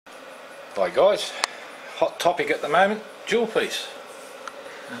Hi guys, hot topic at the moment, Joule piece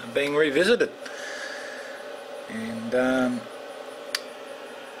being revisited, and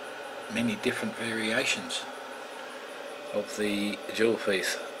many different variations of the Joule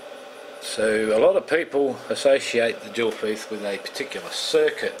piece. So a lot of people associate the Joule piece with a particular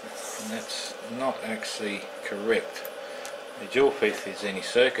circuit, and that's not actually correct. The Joule piece is any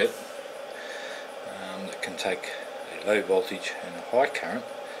circuit that can take a low voltage and a high current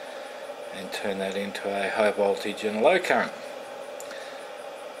and turn that into a high voltage and a low current.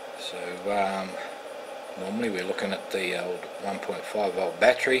 So normally we're looking at the old 1.5 volt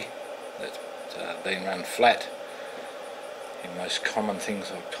battery that's been run flat in most common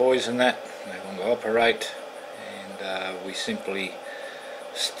things like toys and that, no longer operate, and we simply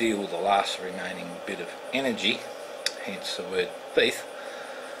steal the last remaining bit of energy, hence the word thief,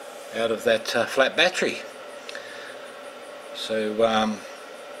 out of that flat battery. So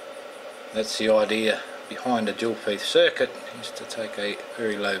that's the idea behind a dual piece circuit, is to take a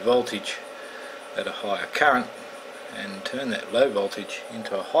very low voltage at a higher current and turn that low voltage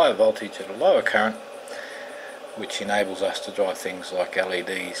into a higher voltage at a lower current, which enables us to drive things like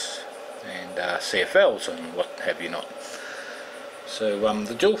LEDs and CFLs and what have you not. So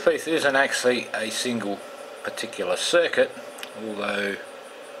the dual piece isn't actually a single particular circuit, although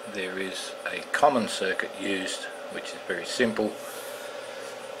there is a common circuit used which is very simple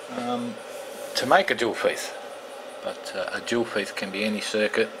to make a dual piece, but a dual piece can be any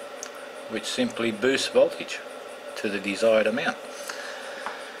circuit which simply boosts voltage to the desired amount.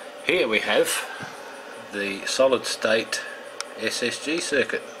 Here we have the solid state SSG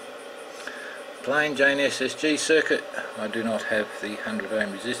circuit, plain Jane SSG circuit. I do not have the 100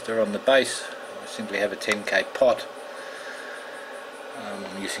 ohm resistor on the base, I simply have a 10k pot.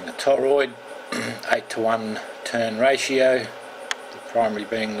 I'm using a toroid 8:1 turn ratio, the primary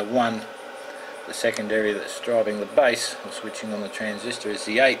being the 1, the secondary that's driving the base or switching on the transistor is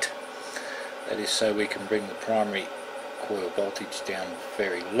the 8. That is so we can bring the primary coil voltage down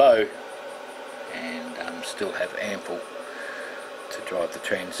very low and still have ample to drive the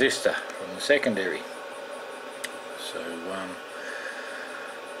transistor from the secondary. So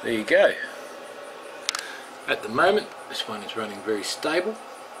there you go. At the moment this one is running very stable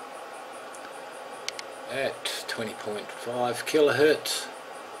at 20.5 kilohertz,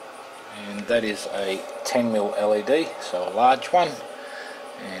 and that is a 10mm LED, so a large one,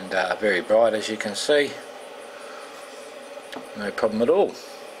 and very bright, as you can see. No problem at all.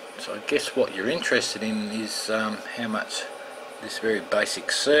 So I guess what you're interested in is how much this very basic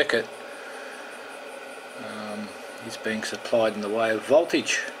circuit is being supplied in the way of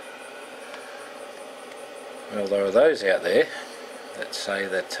voltage. Well, there are those out there that say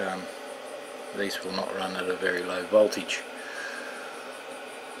that these will not run at a very low voltage,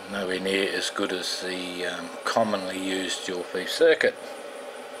 nowhere near as good as the commonly used dual piece circuit.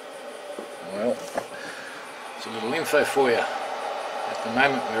 Well, it's a little info for you. At the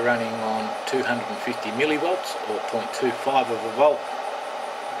moment we're running on 250 millivolts or 0.25 of a volt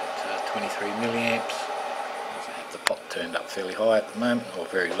at 23 milliamps. I have the pot turned up fairly high at the moment, or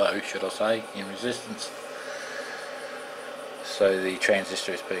very low should I say, in resistance. So the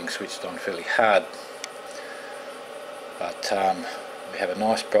transistor is being switched on fairly hard, but we have a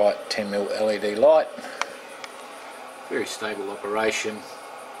nice bright 10mm LED light, very stable operation,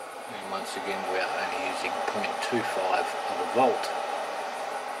 and once again we are only using 0.25 of a volt.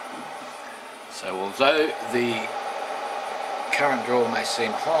 So although the current draw may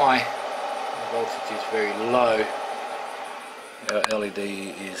seem high, the voltage is very low. Our LED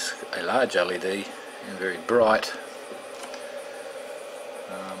is a large LED and very bright.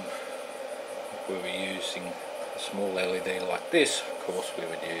 If we were using a small LED like this, of course we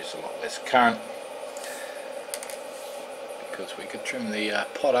would use a lot less current, because we could trim the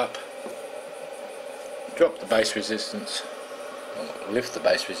pot up, drop the base resistance, or lift the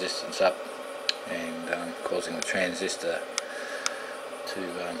base resistance up, and causing the transistor to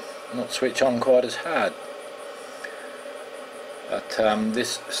not switch on quite as hard. But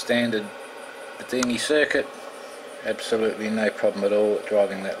this standard Bedini circuit, absolutely no problem at all at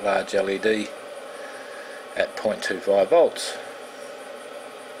driving that large LED at 0.25 volts.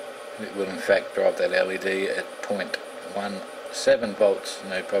 It will in fact drive that LED at 0.17 volts,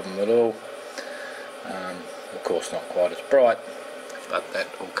 no problem at all. Of course not quite as bright, but that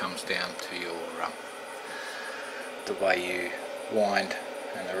all comes down to your the way you wind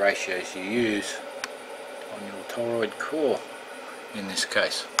and the ratios you use on your toroid core in this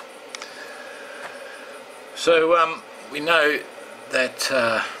case. So we know that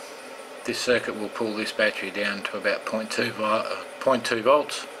this circuit will pull this battery down to about 0.2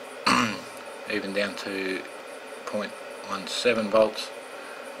 volts even down to 0.17 volts,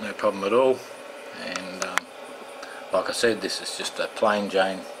 no problem at all. And like I said, this is just a plain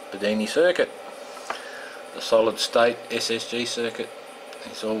Jane Bedini circuit. The solid state SSG circuit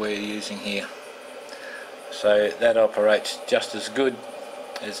is all we're using here, so that operates just as good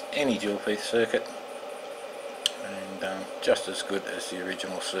as any dual piece circuit, and just as good as the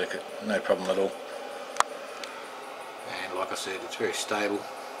original circuit, no problem at all. And like I said, it's very stable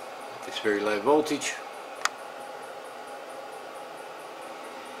at this very low voltage.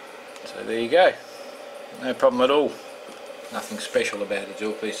 So there you go, no problem at all. Nothing special about a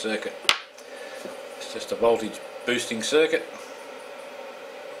dual piece circuit. It's just a voltage boosting circuit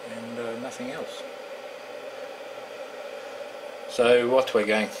and nothing else. So what we're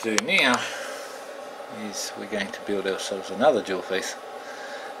going to do now is we're going to build ourselves another dual piece.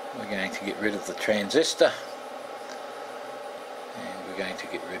 We're going to get rid of the transistor, and we're going to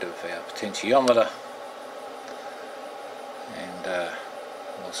get rid of our potentiometer, and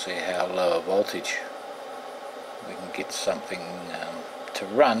we'll see how low a voltage we can get something to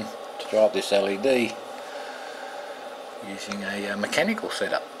run to drive this LED using a mechanical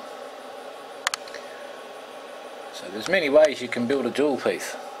setup. So there's many ways you can build a dual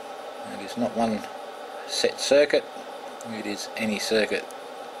piece. It is not one set circuit, it is any circuit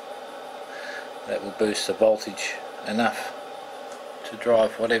that will boost the voltage enough to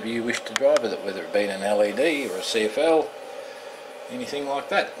drive whatever you wish to drive with it, whether it be an LED or a CFL, anything like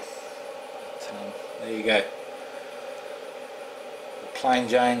that. But, there you go. The plain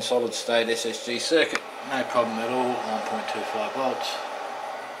Jane solid state SSG circuit, no problem at all, 1.25 volts,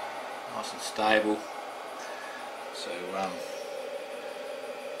 nice and stable. So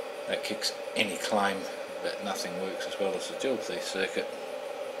that kicks any claim that nothing works as well as the dual piece circuit,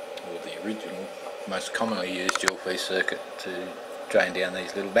 or the original, most commonly used dual piece circuit to drain down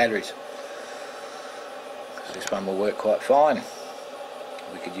these little batteries. This one will work quite fine.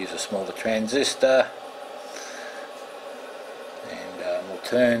 We could use a smaller transistor and more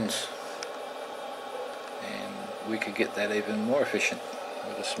turns, and we could get that even more efficient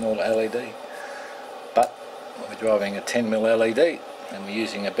with a smaller LED. But we're driving a 10mm LED and we're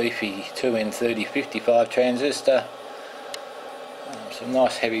using a beefy 2N3055 transistor, some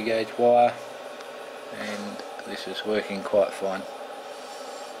nice heavy gauge wire, and this is working quite fine.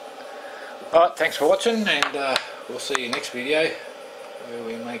 Alright, thanks for watching, and we'll see you next video where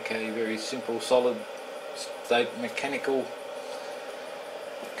we make a very simple solid state mechanical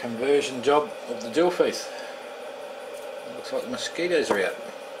conversion job of the dual piece. Looks like the mosquitoes are out.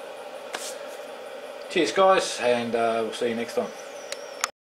 Cheers guys, and we'll see you next time.